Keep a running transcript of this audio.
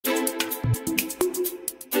I'm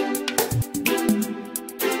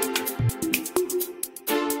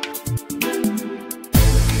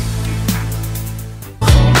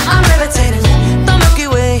levitating, the Milky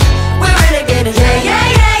Way, we're renegading. Yeah, yeah,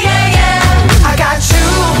 yeah, yeah, yeah. I got you.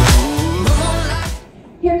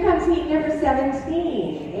 Here comes heat number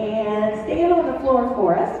 17, and staying on the floor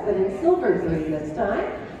for us, but in silver 3 this time.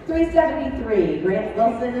 373, Grant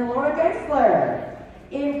Wilson and Lora Geisler.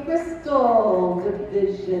 In crystal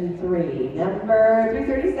division 3, number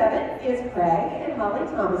 337 is Craig and Holly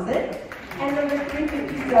Tomazin, and number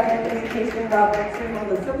 357 is Jason Roberts and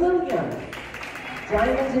Melissa Williams.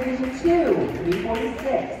 Diamond division 2,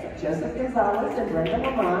 346, Joseph Gonzales and Brenda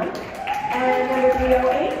Lamon, and number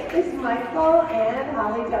 308 is Michael and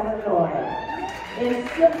Holly Delanoy. In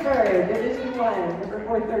silver division 1, number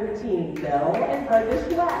 413, Bill and Brenda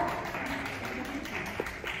Szewc.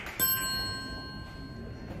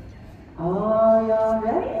 Are y'all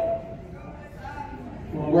ready?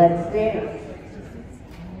 Let's dance.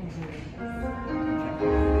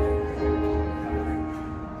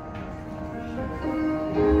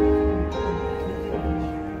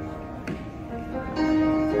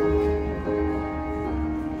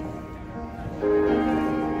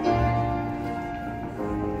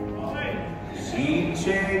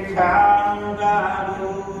 Take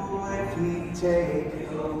Colorado if we take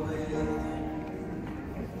it away.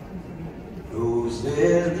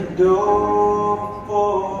 Closes the door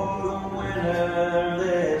for the winter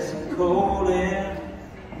that's cold in,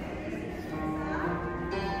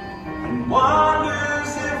 and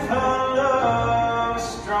wonders if her love's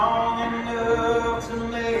strong enough to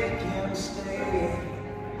make him stay.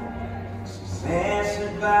 She's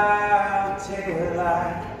answered by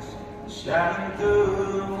taillights shining through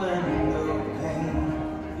the window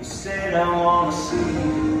pane. You said I wanna see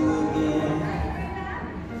you again,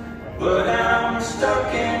 but I'm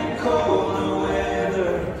stuck in colder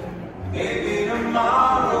weather. Maybe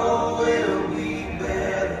tomorrow will be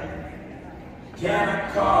better. Can I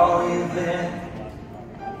call you then?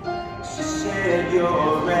 She said you're a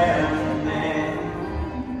rambling man.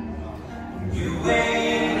 You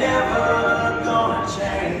ain't never gonna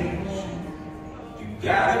change.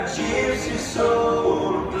 Got a gypsy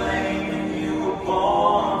soul to blame, and you were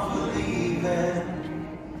born for leaving.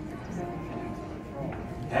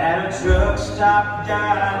 At a truck stop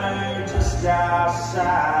diner just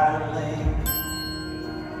outside Lane.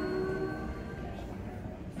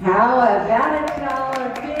 How about it, y'all?